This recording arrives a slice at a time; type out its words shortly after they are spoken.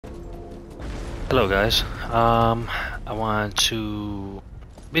Hello guys. I wanted to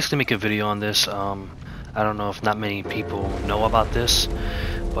basically make a video on this. I don't know if not many people know about this,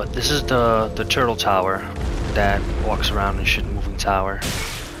 but this is the turtle tower that walks around and shit, moving tower.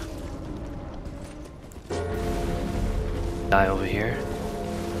 Guy over here.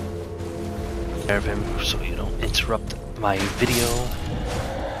 Take care of him so you don't interrupt my video.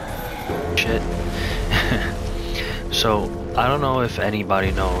 Shit. So I don't know if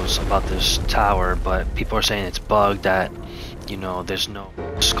anybody knows about this tower, but people are saying it's bugged, that there's no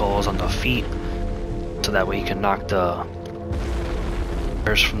skulls on the feet, so that way you can knock the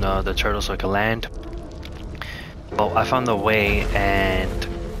curse from the turtle so it can land. Well, I found a way and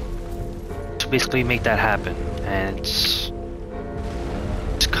to basically make that happen, and it's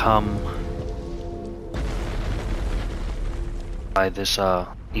come by this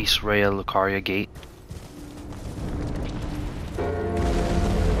East Lucaria gate.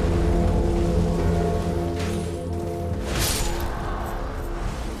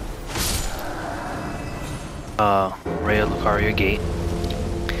 Lucaria gate.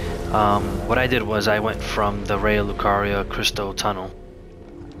 What I did was I went from the Lucaria Crystal Tunnel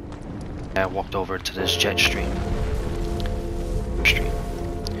and I walked over to this jet stream.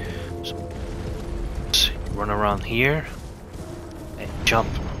 So, run around here and jump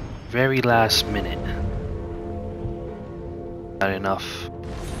very last minute. Not enough.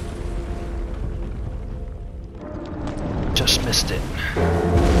 Just missed it.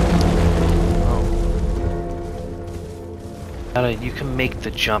 You can make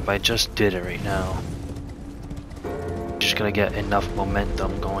the jump. I just did it right now. Just gonna get enough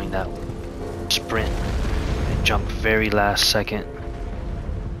momentum going that sprint and jump very last second.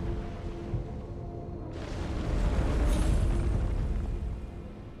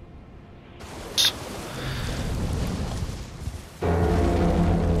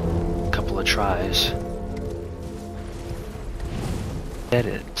 Couple of tries. Get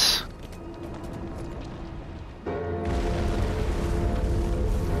it.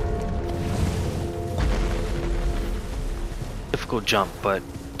 Difficult jump, but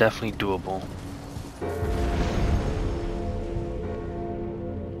definitely doable.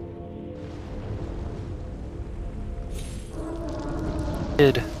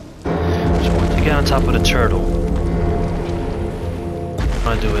 So once you get on top of the turtle, what I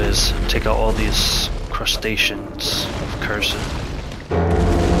want to do is take out all these crustaceans of curses.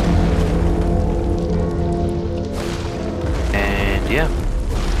 And yeah.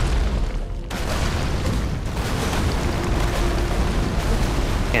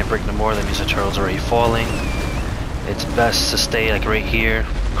 Can't break no more, that means the turtle's already falling. It's best to stay like right here,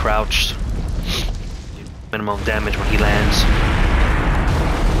 crouched. Minimum damage when he lands.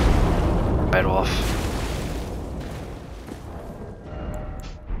 Right off.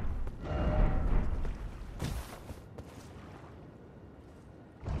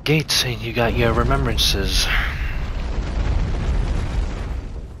 Gates, and you got your remembrances.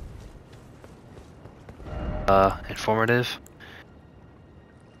 Informative.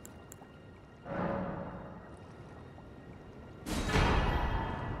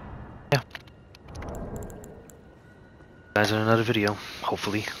 Guys, in another video,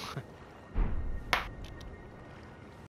 hopefully.